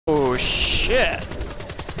shit!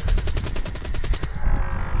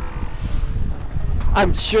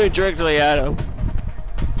 I'm shooting directly at him.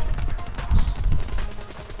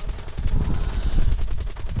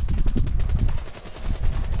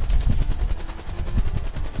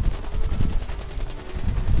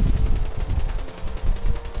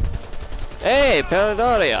 Hey,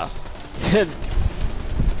 Pandoria!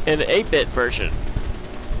 In 8-bit version.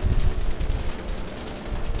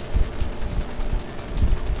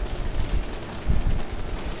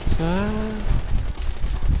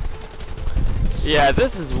 Yeah,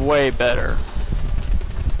 this is way better.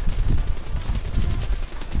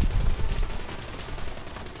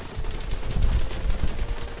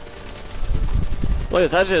 Look,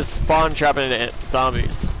 it's actually just spawn trapping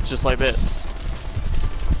zombies, just like this.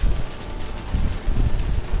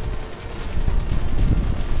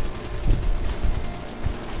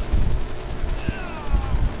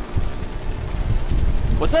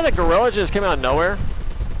 Was that a gorilla just came out of nowhere?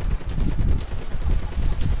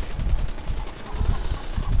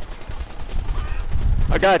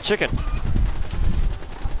 I got a chicken.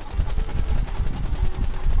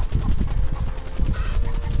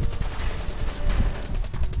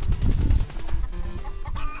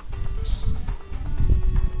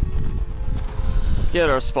 Let's get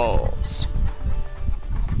our spoils.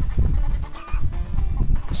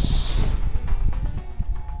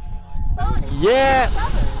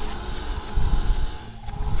 Yes!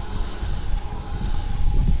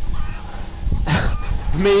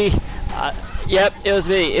 Me. Yep, it was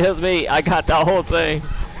me. It was me. I got the whole thing.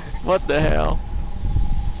 What the hell?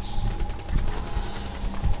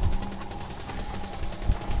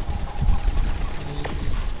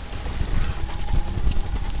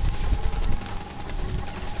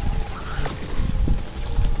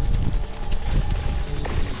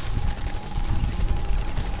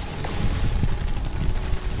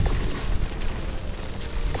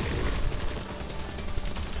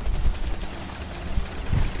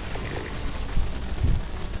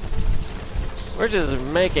 We're just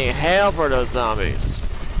making hell for those zombies.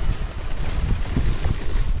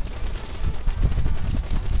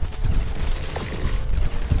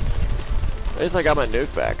 At least I got my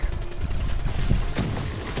nuke back.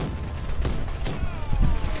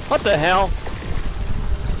 What the hell?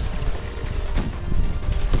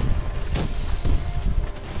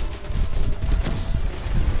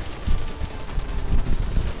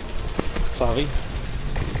 Sorry.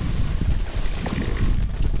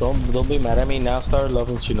 Don't be mad at me now. Start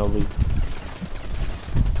loving Shinobi.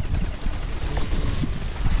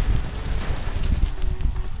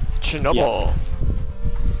 Chernobyl. Yeah.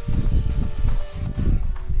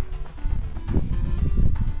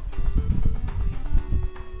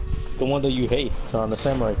 The one that you hate on the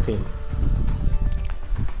samurai team.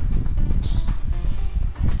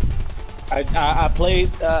 I played.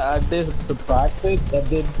 I did the practice. I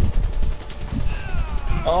did.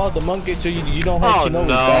 Oh, the monkey, so you don't have Shinobi.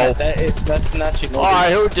 No. That's not Shinobi.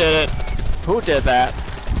 Alright, who did it? Who did that?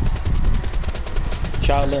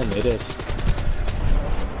 Shaolin, it is.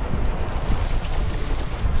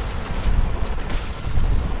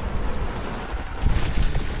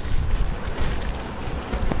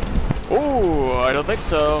 Ooh, I don't think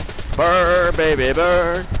so. Burr, baby,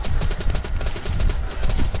 burr.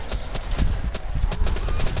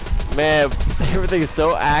 Man, everything is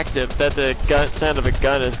so active that the sound of a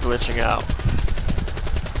gun is glitching out.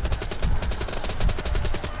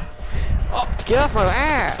 Oh, get off my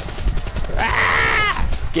ass! Ah!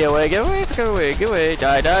 Get away, get away, get away, get away.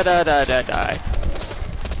 Die, die, die, die, die, die.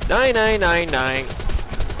 9999.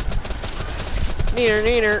 Neener,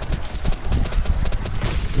 neener.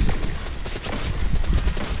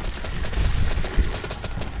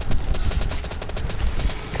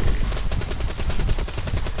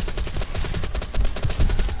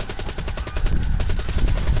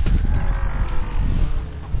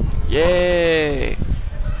 Yay!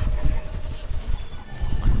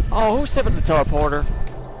 Oh, who's sipping the teleporter?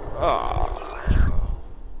 Oh.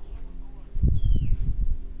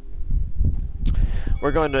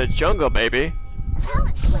 We're going to the jungle, baby.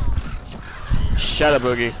 Shadow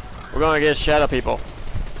Boogie. We're going to get shadow people.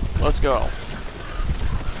 Let's go.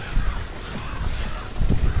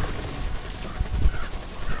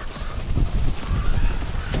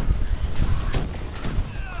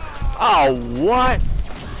 Oh, what?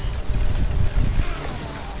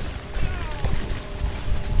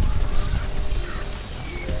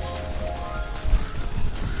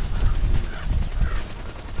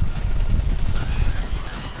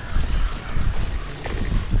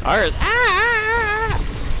 Ours. Ah!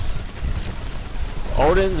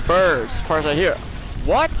 Odin's birds, as far as I hear.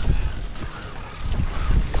 What?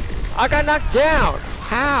 I got knocked down.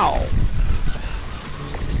 How?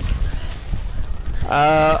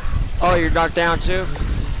 Oh, you're knocked down too?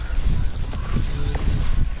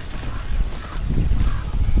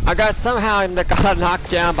 I got somehow got knocked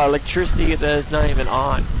down by electricity that is not even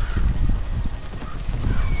on.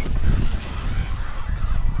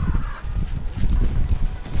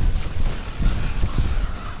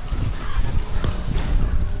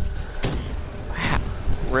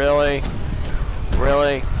 Really?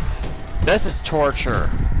 Really? This is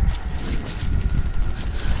torture.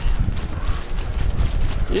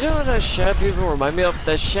 You know what that shadow people remind me of?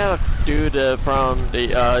 That shadow dude from the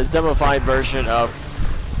zombified version of...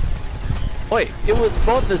 Wait, it was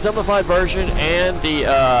both the zombified version and the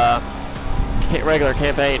regular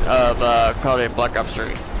campaign of Call of Duty Black Ops 3.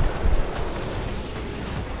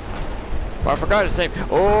 But I forgot his name.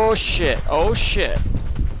 Oh shit, oh shit.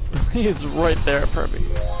 He's right there for me.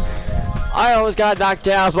 I almost got knocked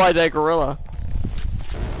down by that gorilla.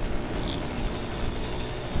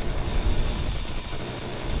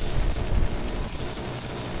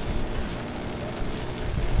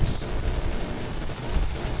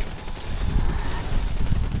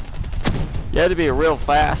 You had to be real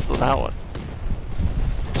fast on that one.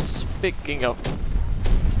 Speaking of...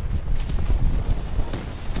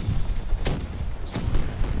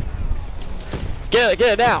 Get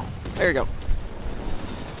it now! There you go.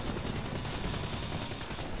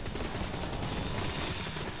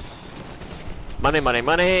 Money, money,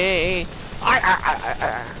 money!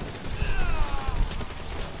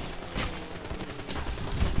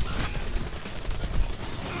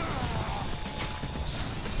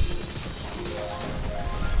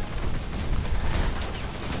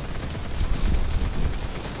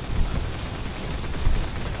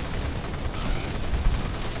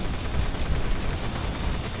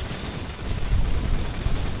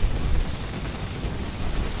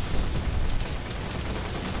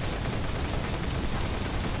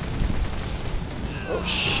 Oh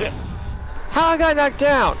shit. How I got knocked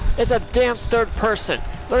down? It's a damn third person.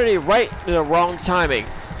 Literally right in the wrong timing.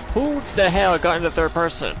 Who the hell got into third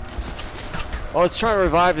person? Oh, it's trying to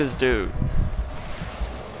revive this dude.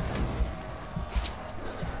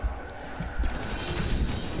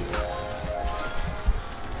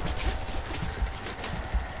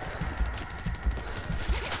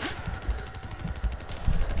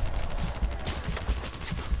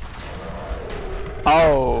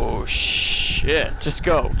 Oh shit. Just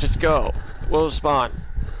go. Just go. We'll spawn.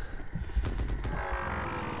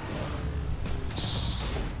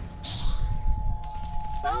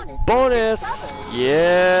 Bonus!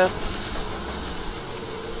 Yes!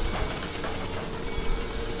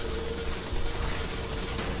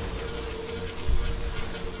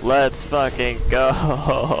 Let's fucking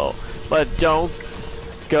go! But don't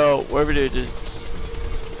go. Whatever we do, just...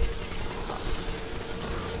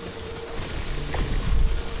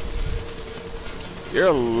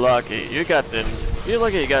 You're lucky. You got the... You're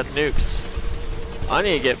lucky you got nukes. I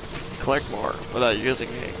need to get collect more without using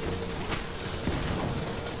any.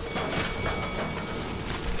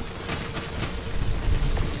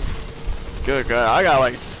 Good, good. I got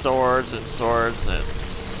like swords and swords and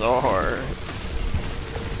swords.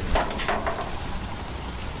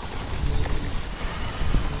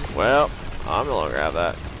 Well, I'm no longer have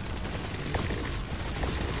that.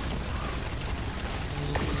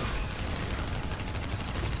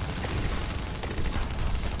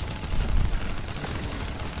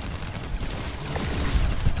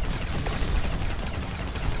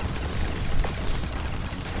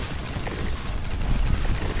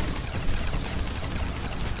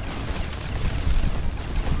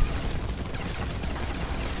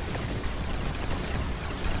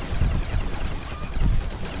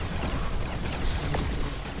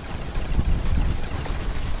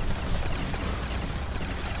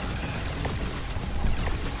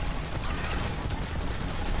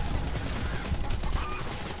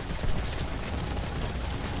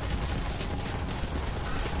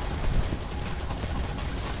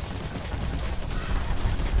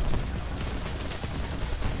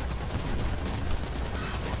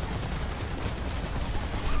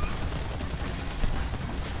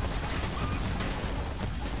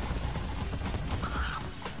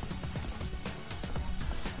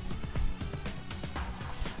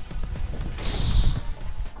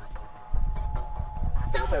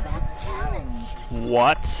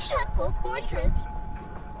 What? Fortress.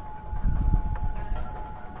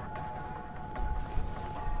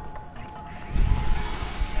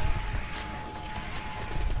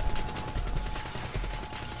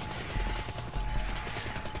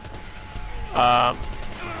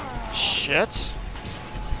 Shit.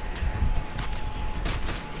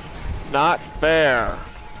 Not fair.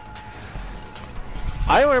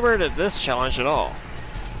 I don't remember this challenge at all.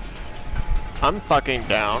 I'm fucking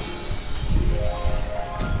down.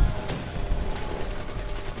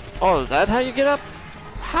 Oh, is that how you get up?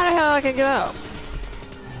 How the hell I can get up?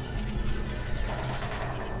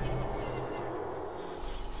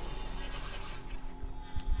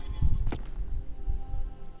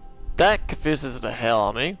 That confuses the hell out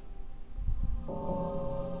of me.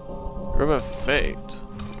 Room of Fate.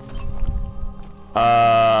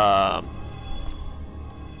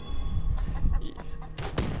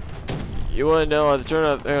 You want to know the turn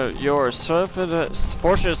of your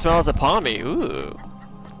fortune smiles upon me. Ooh.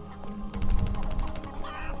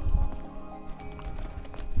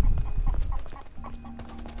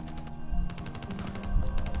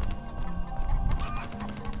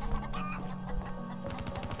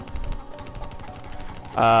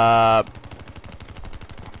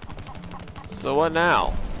 So what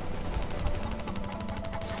now?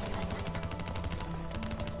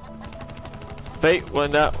 Fate will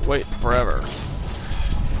not wait forever.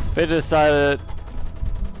 Fate decided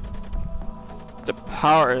the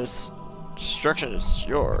power is destruction is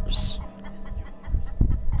yours.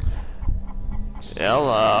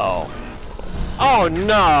 Hello. Oh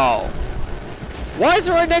no! Why is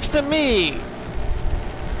it right next to me?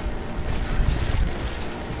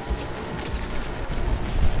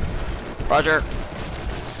 Roger.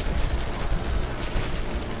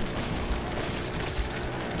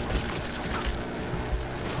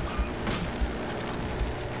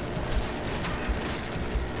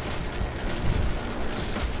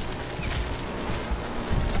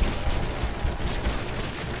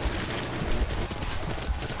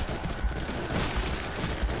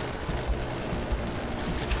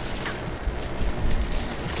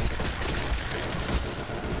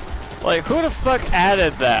 Like, who the fuck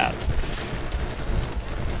added that?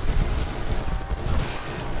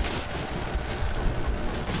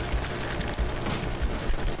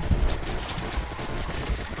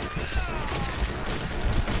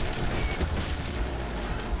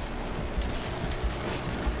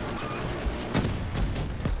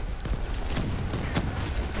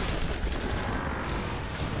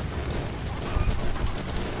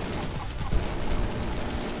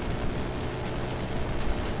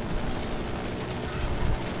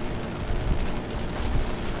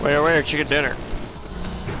 Wait, chicken dinner.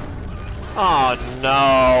 Oh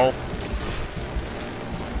no.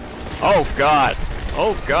 Oh god.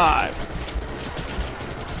 Oh god.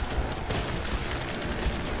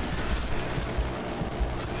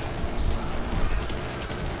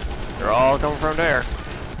 They're all coming from there.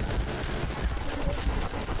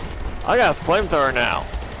 I got a flamethrower now.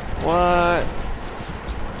 What?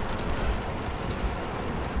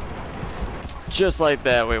 Just like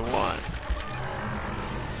that we won.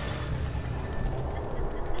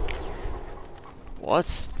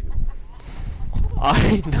 What's...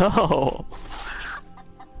 I know.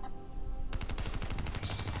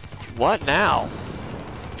 What now?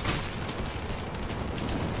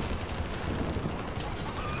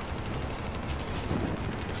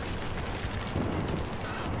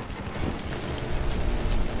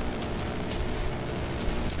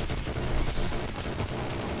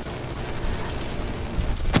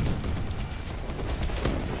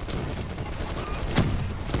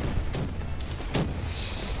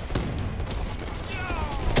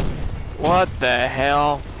 What the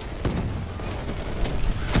hell?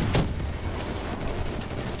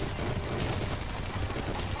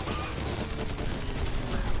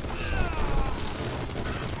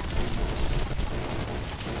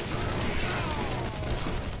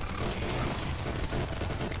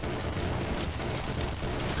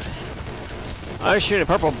 I was shooting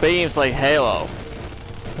purple beams like Halo.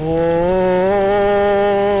 Oh,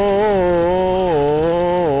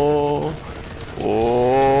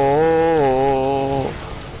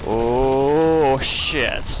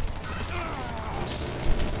 shit.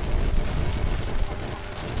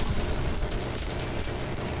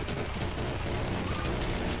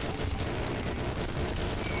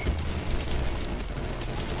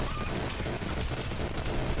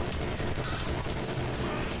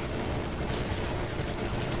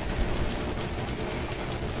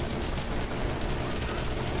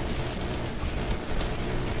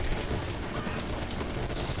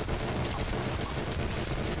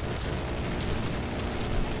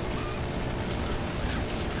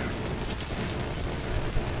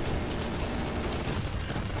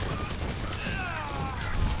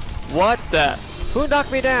 What the? Who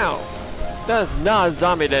knocked me down? That is not a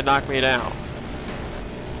zombie that knocked me down.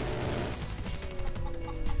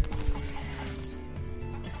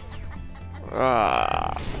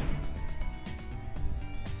 Ah.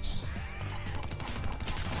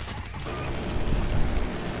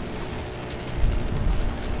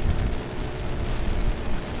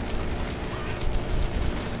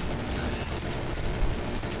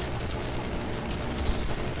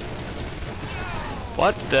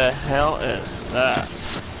 What the hell is that?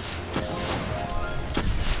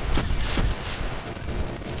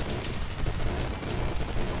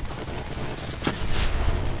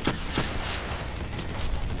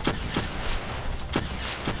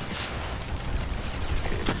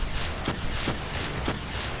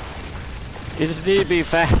 You just need to be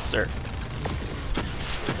faster.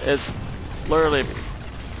 It's literally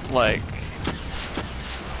like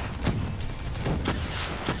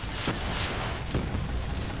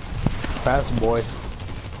Fast boy.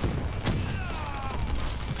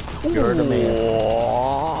 You're the man.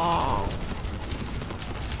 wow.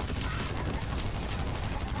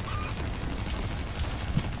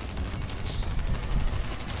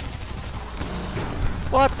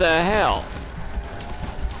 What the hell?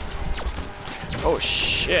 Oh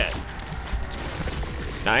shit.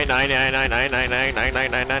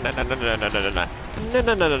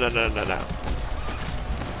 99999999999999999999999.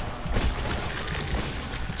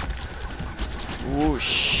 Oh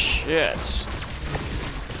shit.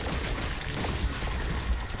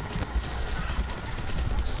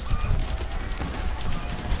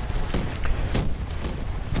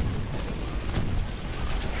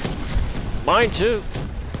 Mine too.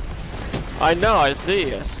 I know, I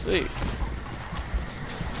see.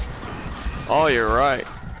 Oh, you're right.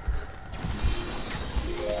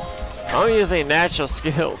 I'm using natural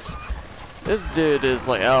skills. This dude is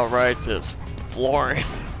like outright just flooring.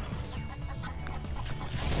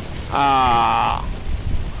 Ah.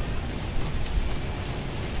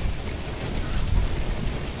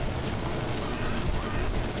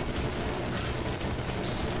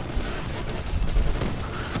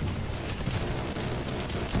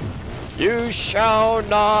 You shall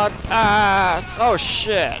not pass. Oh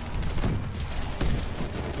shit.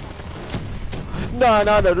 No,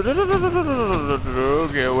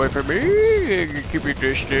 get away from me. Keep your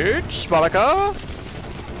distance, Malaka.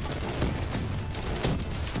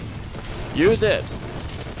 Use it.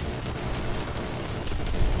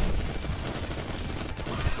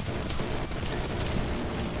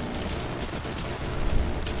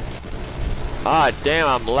 Ah, damn,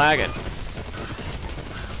 I'm lagging.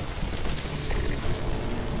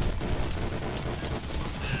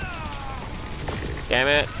 Damn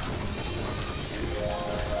it.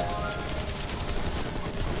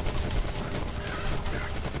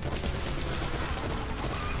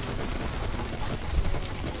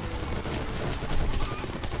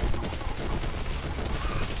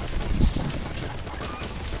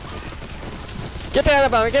 Get the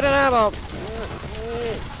antibomb, get an antibomb!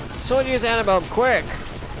 Someone use antibomb, quick!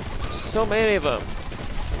 So many of them.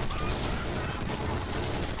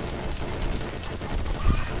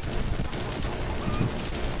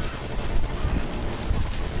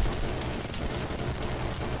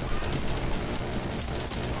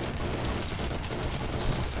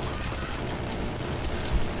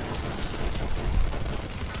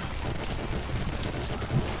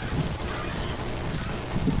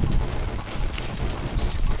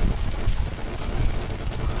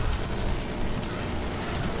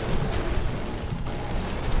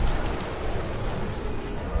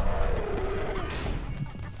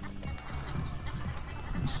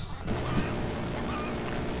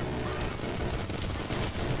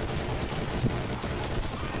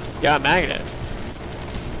 Got a magnet.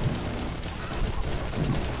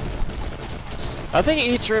 I think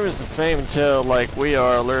each room is the same until like we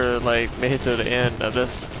are literally like made it to the end of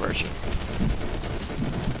this version.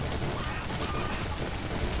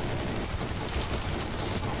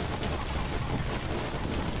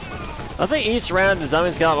 I think each round the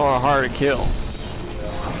zombies got a little harder to kill.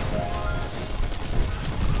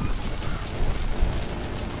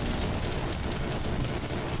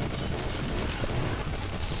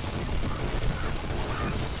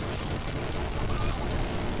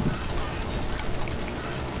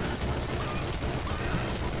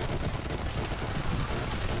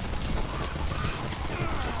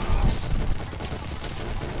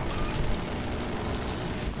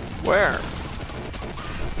 Where?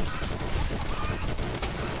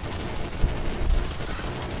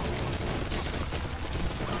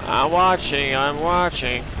 I'm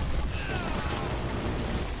watching.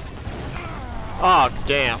 Oh,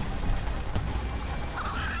 damn.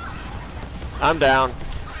 I'm down.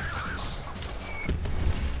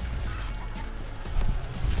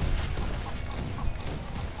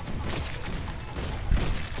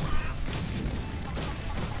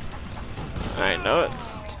 I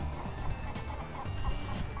noticed.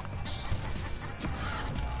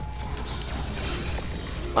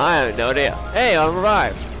 I have no idea. Hey, I'm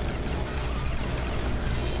revived.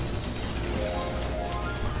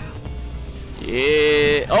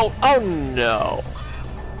 Yeah. Oh no.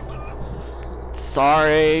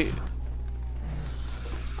 Sorry.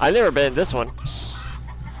 I've never been in this one.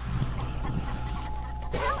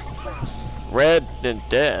 Red and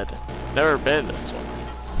Dead. Never been in this one.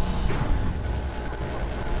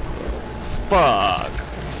 Fuck.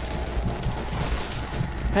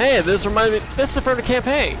 Hey, this reminds me. This is from the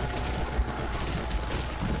campaign.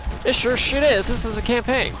 It sure shit is. This is a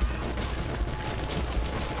campaign.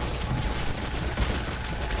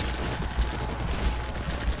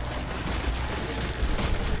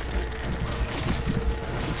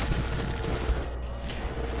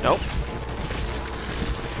 Nope.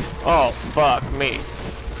 Oh, fuck me.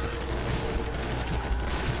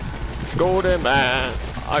 Golden man,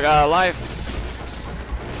 I got a life.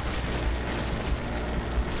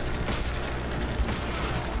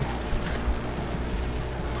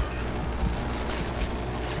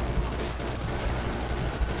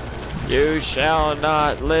 You shall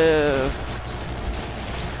not live.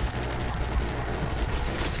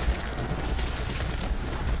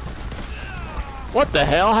 What the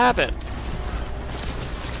hell happened?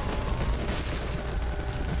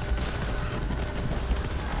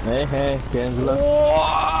 Hey, Angela.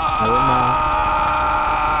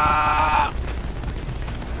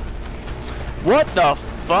 What the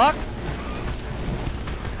fuck?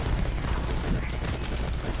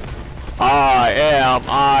 I am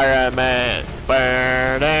Iron Man.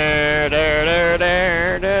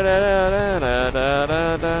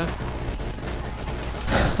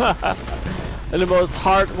 And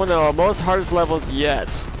one of the most hardest levels yet.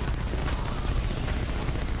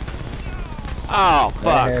 Oh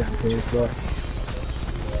fuck!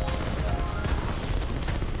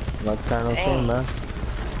 Nocturnal team, man.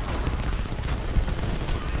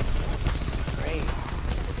 Great.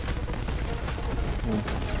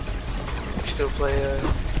 You still play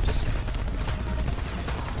just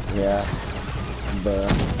Yeah, but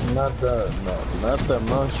not that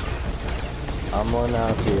much. I'm on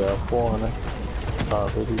out to 400 Call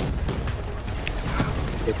of Duty.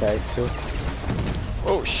 Pickaxe too.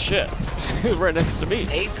 Oh shit! He was right next to me.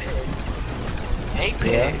 Apex.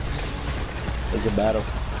 Apex. It's a battle.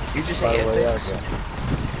 You just By hate the way, Apex.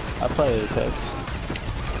 I play Apex.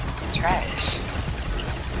 Trash.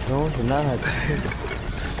 No, it's not.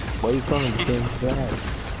 Where you from? The game's bad.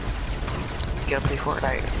 You gotta play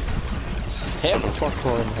Fortnite. Hell, fuck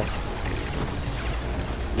Fortnite.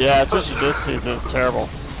 Yeah, especially this season, it's terrible.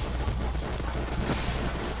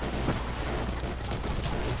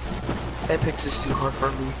 Apex is too hard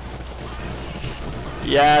for me.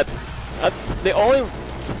 Yeah, the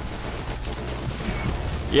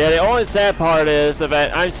only sad part is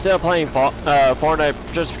that I'm still playing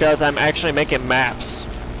Fortnite just because I'm actually making maps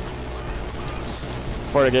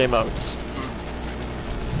for the game modes.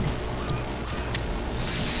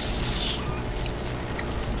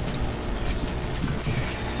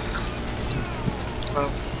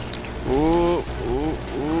 Ooh.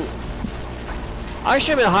 I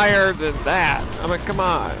should have been higher than that. I mean, come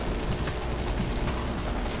on.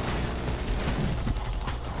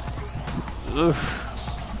 Oof.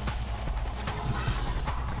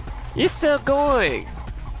 It's still going.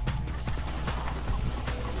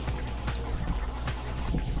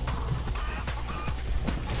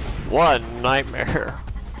 What a nightmare.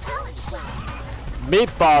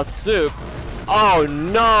 Meatball soup. Oh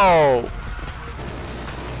no.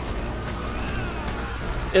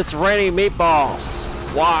 It's raining meatballs.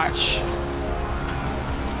 Watch.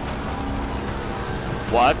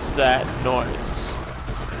 What's that noise?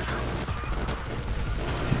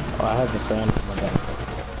 Oh, I have the fan on my back.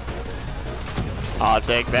 I'll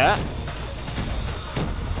take that.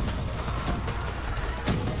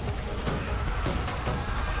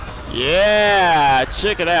 Yeah,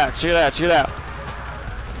 check it out, check it out, check it out.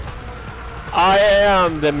 I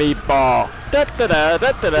am the meatball. Da da da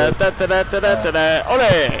da da da da da da da da da.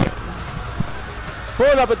 Ole!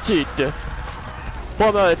 Bon appetit.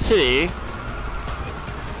 Bon appetit.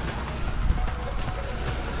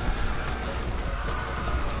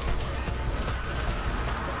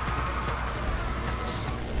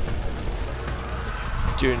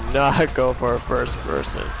 Do not go for a first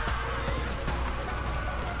person.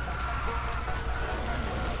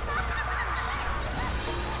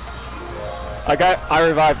 I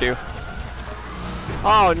revived you.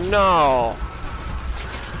 Oh no.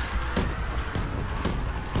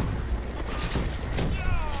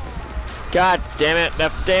 God damn it,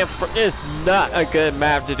 that damn is not a good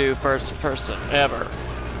map to do first person ever.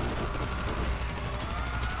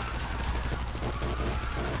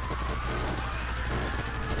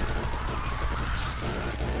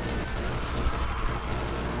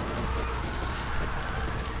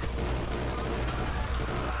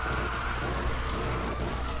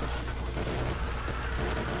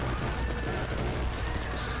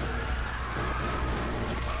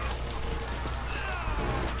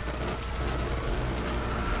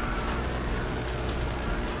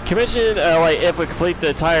 commission, like if we complete the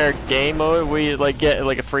entire game mode, we like get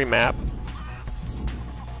like a free map.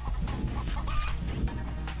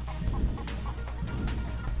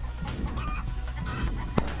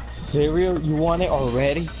 Cereal, you want it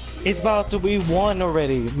already? It's about to be one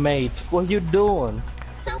already, mate. What you doing?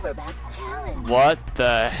 Silverback challenge. What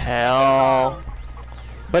the hell?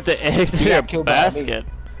 But the eggs in You your got killed by me. basket.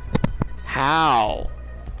 How?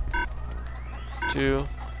 2,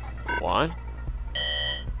 1.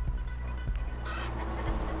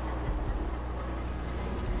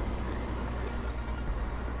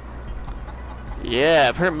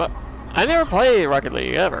 Yeah, pretty much. I never played Rocket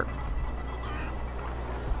League ever.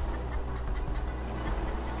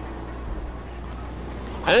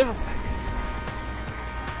 I never.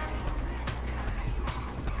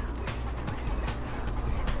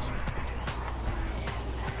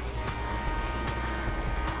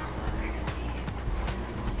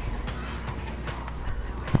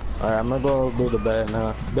 Alright, I'm gonna go do the bed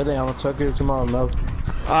now. Billy, I'm gonna talk to you tomorrow, no?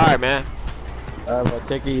 Alright, man. Alright, well,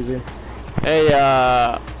 take it easy. Hey,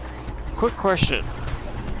 quick question.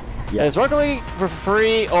 Yeah. Is Rocket League for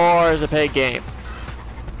free or is it a paid game?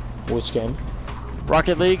 Which game?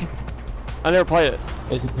 Rocket League? I never played it.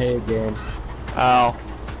 It's a paid game. Oh.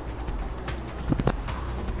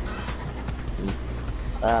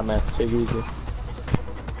 Alright, man, take it easy.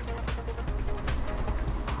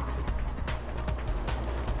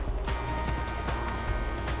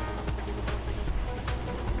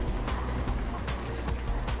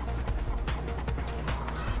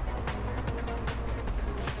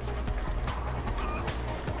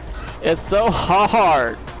 It's so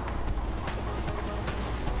hard.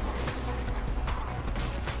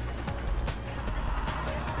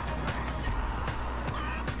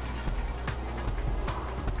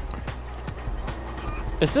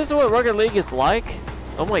 Is this what Rocket League is like?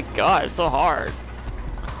 Oh my god, it's so hard.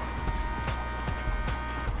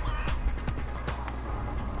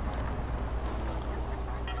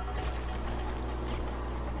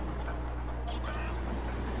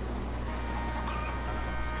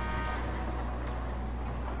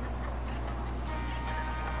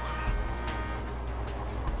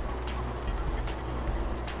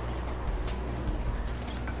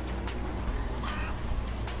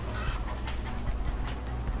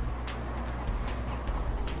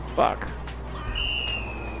 Fuck.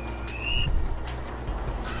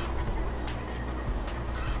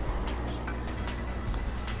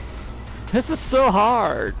 This is so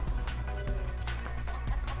hard.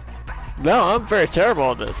 No, I'm very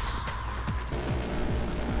terrible at this.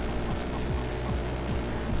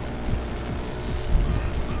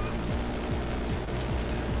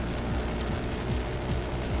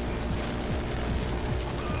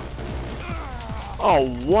 Oh,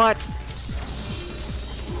 what?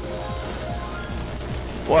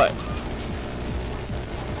 What?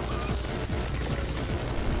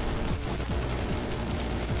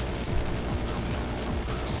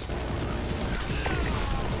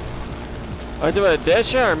 Are you doing a dead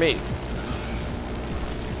shot or me?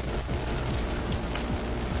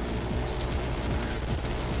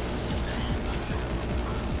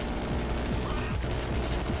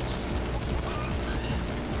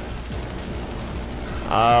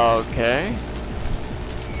 Okay.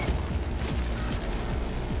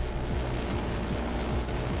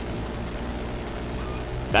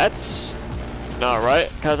 That's not right,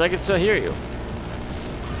 because I can still hear you.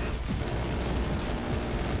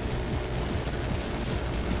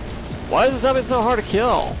 Why is this zombie so hard to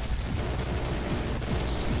kill?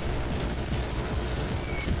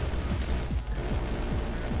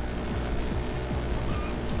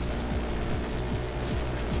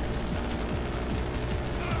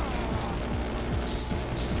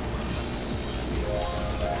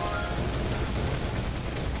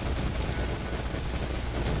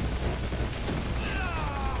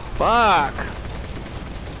 Fuck!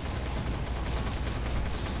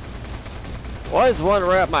 Why is one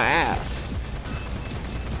right up my ass?